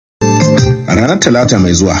A ranar Talata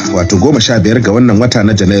mai zuwa, wato 15 ga wannan wata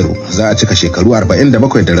na Janairu, za a cika shekaru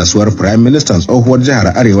 47 da rasuwar Prime Minister tsohuwar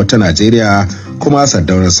jihar Arewa ta Najeriya kuma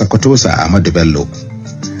Sardaunar Sokoto Amadu Bello.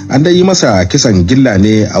 An dai yi masa kisan gilla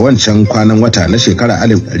ne a wancan kwanan wata na shekara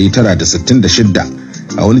 1966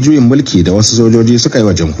 a wani juyin mulki da wasu sojoji suka yi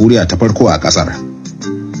wa jamhuriya ta farko a kasar.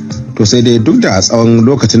 To sai dai duk da tsawon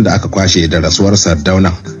lokacin da aka kwashe da rasuwar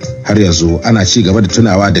Sardauna, har yanzu ana ci gaba da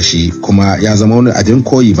tunawa da shi kuma ya zama wani abin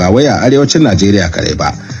koyi ba wai a arewacin Najeriya kare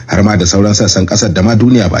ba, har ma da sauran sassan kasar da ma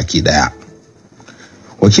duniya baki daya.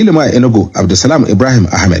 Wakilin ma Enugu Abdulsalam Ibrahim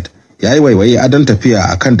Ahmed ya yi waiwaye adon tafiya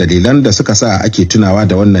akan dalilan da suka sa ake tunawa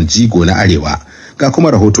da wannan jigo na arewa, ga kuma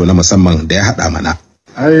rahoto na musamman da ya haɗa mana.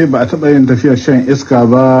 Ai ba a taɓa yin tafiyar shan iska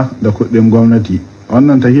ba da kuɗin gwamnati.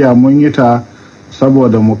 Wannan tafiya mun yi ta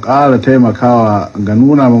saboda mu ƙara taimakawa ga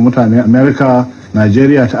nuna ma mutane Amerika,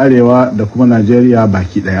 Najeriya ta arewa da kuma Najeriya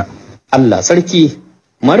baki ɗaya. Allah sarki,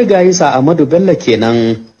 marigayi Amadu Bello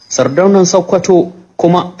kenan, Sardaunan Sokoto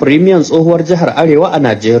kuma firimiyan tsohuwar jihar Arewa a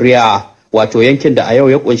Najeriya, wato yankin da a yau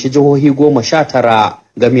ya kunshi jihohi 19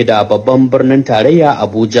 game da babban birnin tarayya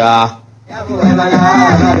Abuja.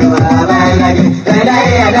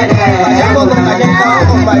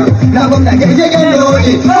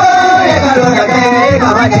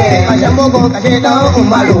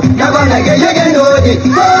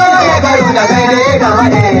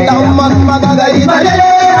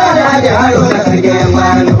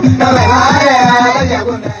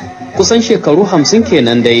 Kusan shekaru 50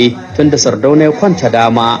 kenan dai tun da Sardauna ya kwanta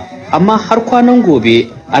dama, amma har kwanan gobe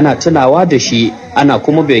ana tunawa da shi, ana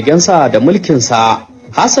kuma begensa da mulkinsa.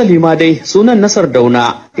 Hasali ma dai sunan na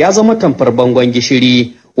Sardauna ya zama tamfar bangon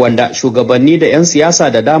gishiri, wanda shugabanni da 'yan siyasa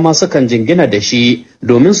da dama sukan jingina da shi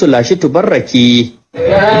domin su lashi tubarraki.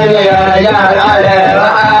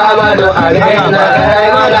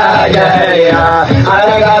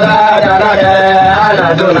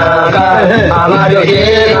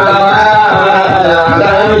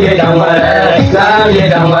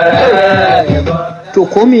 To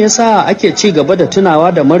ko me yasa ake ci gaba da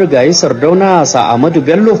tunawa da marigayi Sardauna Amadu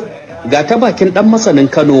Bello? Ga ta bakin dan masanin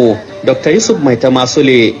Kano, Dr. Yusuf Mai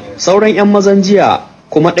Tamasule, sauran 'yan mazan jiya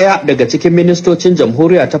kuma ɗaya daga cikin ministocin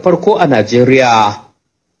jamhuriya ta farko a Najeriya.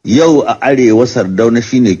 Yau a arewa Sardauna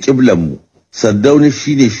shine kiblanmu, Sardauna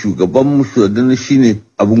shine shugabanmu, Sardauna shine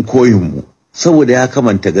abin koyinmu, saboda ya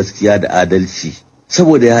kamanta gaskiya da adalci,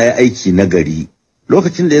 saboda ya yi aiki na gari.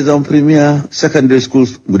 Lokacin da ya zama premier secondary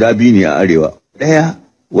schools guda biyu ne a arewa. Ɗaya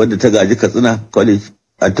wadda ta gaji Katsina College,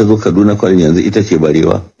 an ta zo Kaduna College yanzu ita ce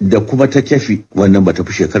Barewa, da kuma ta Kefi, wannan ba ta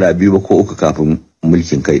fi shekara 2 ba ko 3 kafin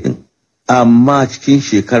mulkin kai din. Amma cikin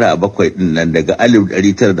shekara 7 din nan daga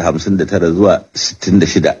 1959 zuwa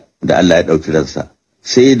 66 da Allah ya ɗauki ransa,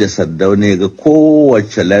 sai da Sardauna ya ga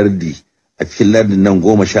kowace lardi a cikin lardin nan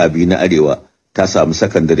 12 na arewa ta samu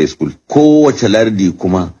secondary school, kowace lardi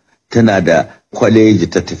kuma tana da kwaleji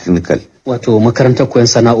ta technical, wato makarantar koyon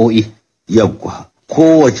sana'o'i. Yawwa,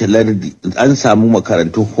 kowace lardi an samu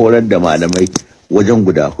makarantu horar da malamai wajen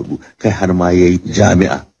guda 4, kai har ma yayi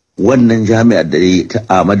jami'a. Wannan jami'ar da yayi ta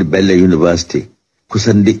Amadu Bello University,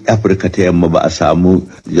 kusan duk Afirka ta yamma ba a samu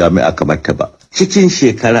jami'a kamar ta ba. Cikin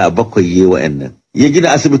shekara 7 yayi wa'annan. Ya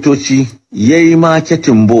gina asibitoci, yayi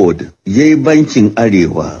marketing board, yayi bankin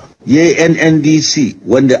arewa, yayi NNDC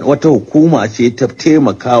wanda wata hukuma ce ta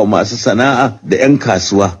taimaka wa masu sana'a da 'yan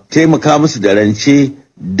kasuwa, taimaka musu da rance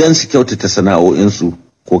don su kyautata sana'o'insu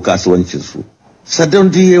ko kasuwancinsu.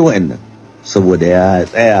 Sardauna yayi wa'annan saboda ya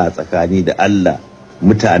tsaya tsakani da Allah,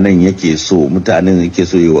 mutanen yake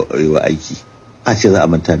so yi wa aiki. A ce za a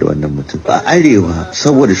manta da wannan mutum a arewa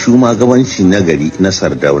saboda shugabanci na gari na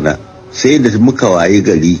Sardauna, sai da muka waye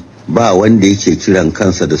gari ba wanda yake kiran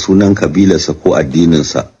kansa da sunan kabilarsa ko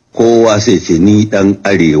addininsa, kowa sai ce ni dan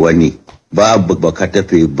arewa ne. Babu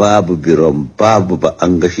bakatafe, babu birom, babu ba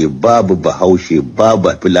angashe, babu bahaushe, babu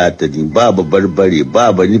filatani, babu barbare,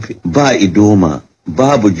 babu nufi, ba idoma,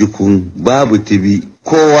 babu jukun, babu tibi,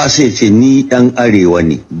 kowa sai ce ni dan arewa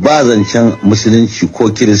ne. Ba zancen musulunci ko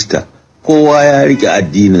kirista, kowa ya rike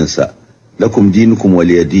addininsa, lakum dinukum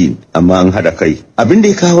waliyadin, amma an hada kai. Abin da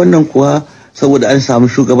ya kawo wannan kuwa saboda an samu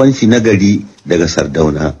shugabanci na gari daga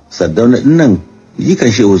Sardauna. Sardauna dinnan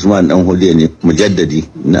jikan Shehu Usman dan Hudiya ne, mujaddadi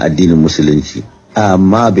na addinin musulunci,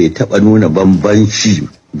 amma bai taba nuna bambanci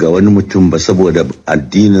ga wani mutum ba saboda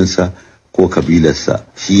addininsa ko kabilarsa.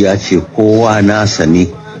 Shi ya ce kowa nasa ne,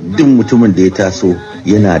 duk mutumin da ya taso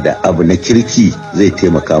yana da abu na kirki zai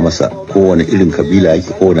taimaka masa, kowane irin kabila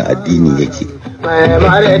yake, kowane addini yake. Mai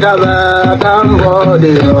maritaba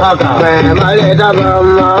Kambodi, mai maritaba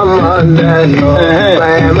Mamandelo,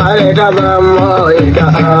 mai maritaba Moida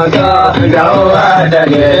Dawa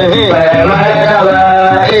Dage, mai maritaba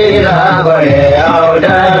Ila Gore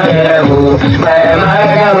Audamu, mai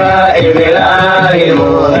maritaba Ibrahim,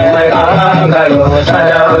 mai Kangalo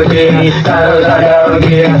Sadauki,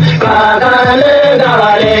 Kakale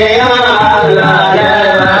Gavale Allah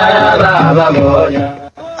Baba Goya.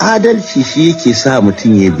 Adalci shi yake sa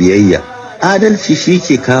mutum ya biyayya, adalci shi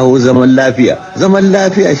ke kawo zaman lafiya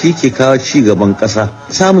shi ke kawo ci gaban ƙasa,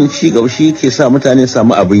 samun ci gaba shi ke sa mutane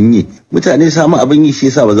samu abin yi shi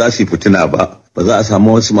yasa ba za su yi fitina ba za a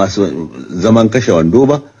samu wasu masu zaman kashe wando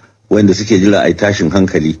ba wanda suke jira a yi tashin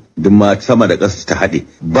hankali duk ma sama da ƙasa ta haɗe,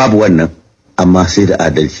 babu wannan, amma sai da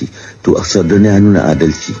adalci. To Sardauna ya nuna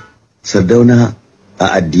adalci. Sardauna a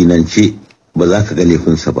addinance ba za ka ga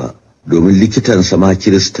laifinsa ba, domin likitansa ma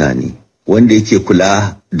Kirista ne, wanda yake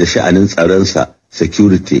kula da sha'anin tsaronsa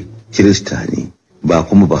security Kirista ne, ba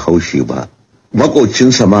kuma Bahaushe ba.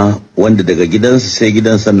 Makocinsa ma wanda daga gidansa sai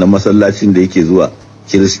gidansa na masallacin da yake zuwa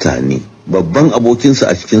Kirista ne. Babban abokinsa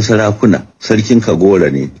a cikin sarakuna sarkin Kagora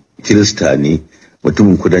ne, Kirista ne,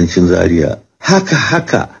 mutumin kudancin Zaria.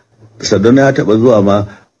 Haka Sardauna ya taɓa zuwa ma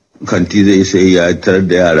kanti zai sai ya tarar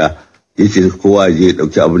da yara, yace kowa je ya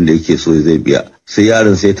ɗauki abin da yake so zai biya. Sai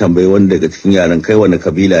yaron sai tambayi wanda daga cikin yaran, kai wani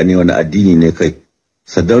kabila ne, wani addini ne kai?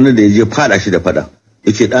 Sardauna da ya je fada shi da fada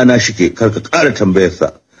yace ɗana shike, kar ka ƙara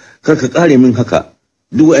tambayarsa, kar ka ƙare min haka,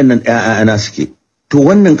 duk wayannan ƴaƴana suke. To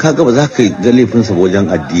wannan kaga ba za ka ga laifinsa wajen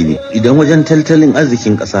addini. Idan wajen tattalin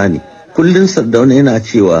arzikin ƙasa ne, kullun Sardauna yana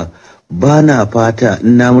cewa ba na fata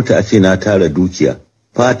in na mutu a ce na tara dukiya,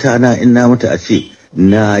 fata na in na mutu a ce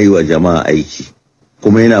na yi wa jama'a aiki.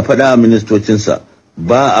 Kuma yana faɗa a ministocinsa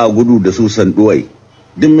ba a gudu da su sanduwai,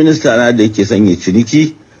 duk minista na da yake son ya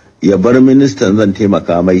ciniki ya bar ministan zan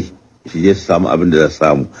taimaka mai shi ya samu abin da za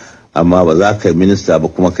samu, amma ba za ka yi minista ba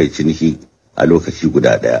kuma kai ciniki a lokaci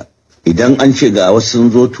guda ɗaya. Idan an ce ga wasu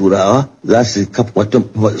sun zo turawa za su kafa wata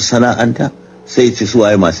sana'anta, sai ce su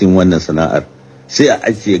waye masu yin wannan sana'ar, sai a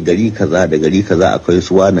ake gari kaza da gari kaza akwai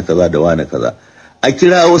su wane kaza da wane kaza, a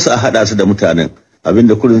kira wasu a haɗa su da mutanen,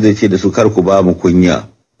 abinda kullum zai ce da su kar ku ba mu kunya,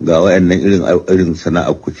 ga wayannan irin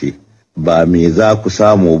sana'ar ku ce, ba me za ku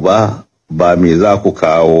samu ba me za ku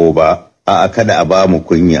kawo ba, a kada a ba mu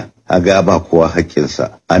kunya, a ga ba kowa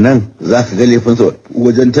hakkinsa. A nan za ka ga laifinsa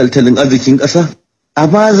wajen tattalin arzikin ƙasa, a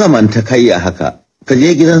ba zamantakayya haka. Ka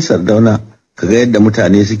je gidan Sardauna ka ga yadda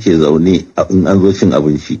mutane suke zaune in an zo cin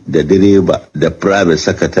abinci, da direba da private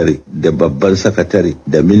secretary da babban secretary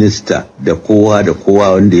da minista da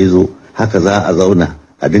kowa wanda ya zo, haka za a zauna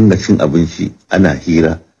a dinga cin abinci ana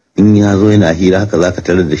hira. In ya zo yana hira haka za ka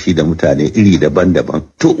tarar da shi da mutane iri daban-daban.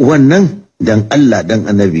 To wannan dan Allah dan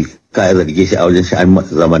annabi ka zarge shi a wajen sha'anin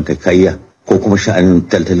zamantakayya ko kuma sha'anin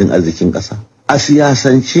tattalin arzikin ƙasa. A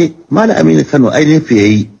siyasance Malam Aminu Kano ai laifi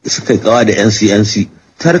yayi, suka kawa da NCNC,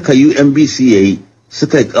 tarka UNBC yayi,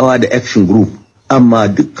 suka kawa da Action Group, amma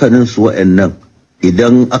dukkanin su waɗannan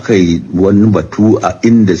idan aka yi wani batu a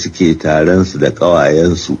inda suke taron su da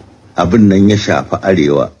kawayensu, abin nan ya shafi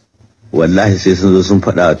arewa, wallahi sai sun zo sun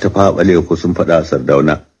faɗa ta faɓale ko sun faɗa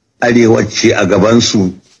Sardauna. Arewacce a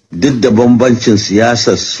gabansu duk da bambancin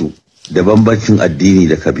siyasarsu da bambancin addini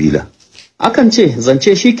da kabila. Akan ce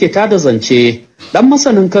zance shi ke tada zance. Dan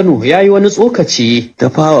masanin Kano ya yi wani tsokaci. Ta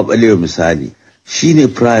fawa ɓalewa misali, shi ne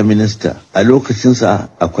Prime Minister a lokacinsa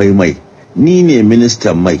akwai mai. Ni ne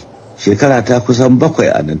ministan mai. Shekara ta kusan 7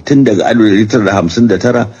 a nan, tun daga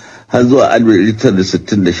 1959 har zuwa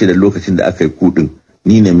 1966 lokacin da aka yi kudin.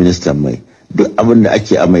 Ni ne ministan mai. Duk abin da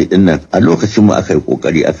ake a mai dinnan a lokacin mu aka yi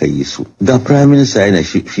kokari aka yi su. Ga Prime Minister yana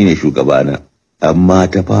shine shugabana, amma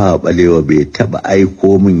ta fawa balewa bai taba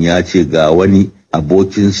aiko min ya ce ga wani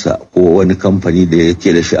abokinsa ko wani kamfani da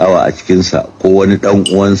yake da sha'awa a cikinsa ko wani dan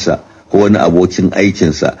uwansa ko wani abokin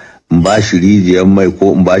aikinsa in ba shi rijiyar mai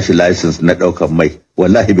ko in ba shi license na daukan mai.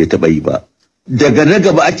 Wallahi bai taba yi ba. Daga na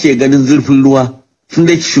gaba ake ganin zurfin ruwa. Tun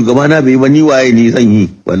da shugabana bai ba ni waye ni zan yi.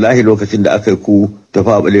 Wallahi lokacin da aka yi ku ta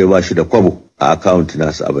faɓale ba shi da kwabo a account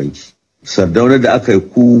nasu a banki. Sardauna da aka yi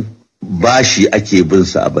ku bashi ake bin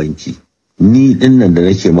sa a banki. Ni dinnan da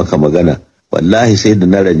nake maka magana wallahi sai da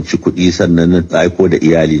na ranci kuɗi sannan na aiko da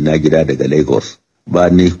iyali na gida daga Lagos. Ba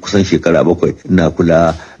ne kusan shekara 7 ina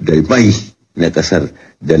kula da mai na ƙasar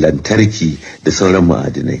da lantarki da sauran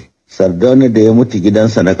ma'adinai. Sardauna da ya mutu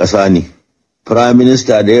gidansa na ƙasa ne. Prime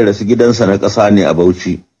Minister da ya rasu gidansa na ƙasa ne a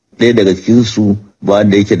Bauchi. Ɗaya daga cikinsu ba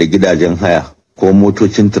wanda yake da gidajen haya ko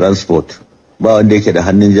motocin transport, ba wanda yake da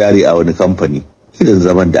hannun jari a wani kamfani. Irin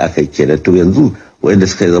zaman da aka yi kenan. To yanzu wanda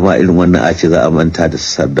suka yi zama irin wannan a ce za a manta da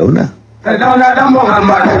Sardauna? Sardauna dan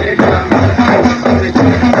Muhammad.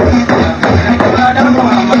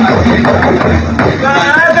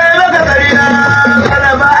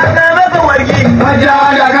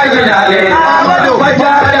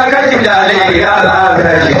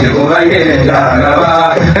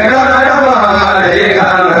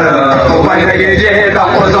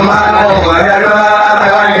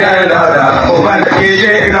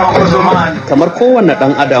 Kamar kowanne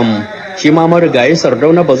ɗan adam, shi ma marigayi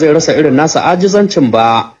Sardauna ba zai rasa irin nasa ajizancin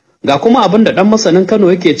ba. Ga kuma abin da ɗan masanin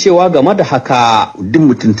Kano yake cewa game da haka. Duk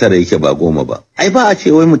mutum tara yake ba goma ba. Ai ba a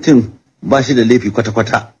ce wai mutum ba shi da laifi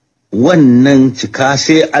kwata-kwata. Wannan cika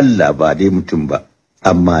sai Allah ba dai mutum ba.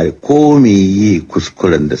 Amma ko me yi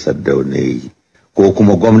kuskuren da Sardauna yi ko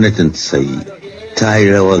kuma gwamnatin ta yi ta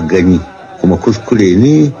yi rawar gani kuma kuskure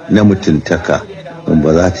ne na mutuntaka. Ba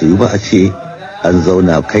za ta yi ba a ce an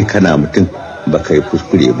zauna kai kana mutum ba kai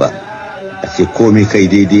kuskure ba. A ce komai kai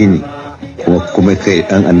daidai ne kuma kai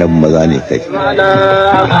dan annabi maza ne kai.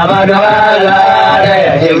 Amadu Allah da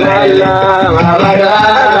ya ji galla, Amadu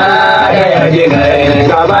Allah da ya ji galla,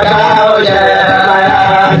 gaba ta wuce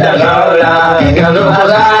baya da saura, yanzu ku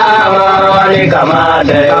zama wani kama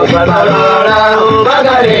da kwanaroran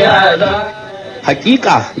bagari ya za.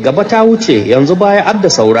 Hakika gaba ta wuce yanzu baya adda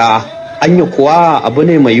saura. Anya kuwa abu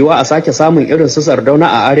ne mai yiwuwa a sake samun irin su Sardauna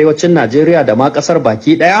a arewacin Najeriya da ma kasar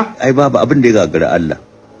baki daya? Ai babu abin da ya gagara Allah.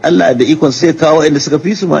 Allah da ikon sai kawo inda suka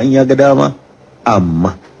fi su ma in ya ga dama.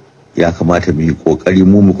 Amma ya kamata mu yi kokari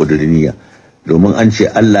mu kudiri niyya, domin an ce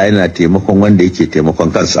Allah yana taimakon wanda yake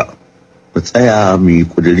taimakon kansa. Mu tsaya mu yi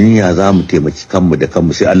kudiri niyya za mu taimaki kanmu da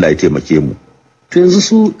kanmu sai Allah ya taimake mu. To yanzu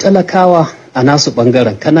su talakawa a nasu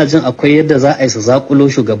bangaren kana jin akwai yadda za a yi su zakulo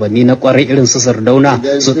shugabanni na kwarai irin su Sardauna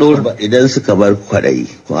su ɗora. Idan suka bar kwaɗayi,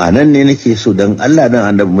 a nan ne nake so don Allah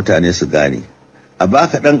dan annabi mutane su gane. A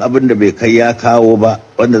baka ɗan abin da bai kai ya kawo ba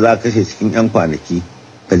wanda za ka kashe cikin 'yan kwanaki,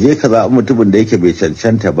 ka je ka zaɓi mutumin da yake bai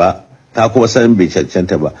cancanta ba, ka kuma san bai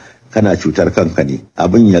cancanta ba, kana cutar kanka ne.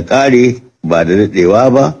 Abin ya ƙare ba da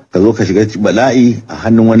daɗewa ba, ka zo ka shiga bala'i a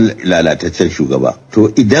hannun wani lalataccen shugaba.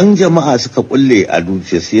 To idan jama'a suka kulle a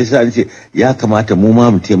zuciya sai yasa ce ya kamata mu ma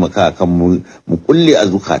mu taimaka kan mu kulle a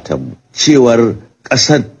zukatanmu cewar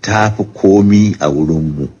ƙasar ta fi komi a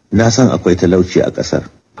wurinmu. Na san akwai talauci a ƙasar,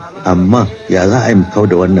 amma ya za a yi mu kau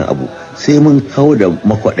da wannan abu? Sai mun kau da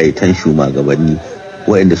makwaɗaitan shugabanni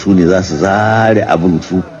waɗanda su ne za su zare abin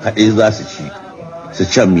su kaɗai za su ci su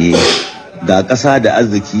camiye. Ga ƙasa da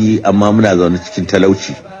arziki amma muna zaune cikin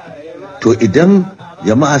talauci. To idan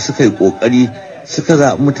jama'a suka yi ƙoƙari suka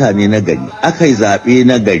zaɓi mutane na gari, aka yi zaɓe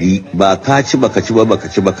na gari, ba ka ci baka ci ba baka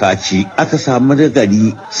ci ba ka ci, aka samu na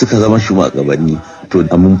gari suka zama shugabanni, to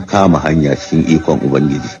mun kama hanya cikin ikon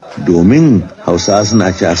Ubangiji. Domin Hausawa suna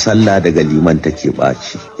cewa sallah daga liman take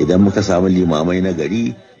ɓaci. Idan muka samu limamai na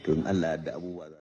gari, to in Allah ya yarda abubuwa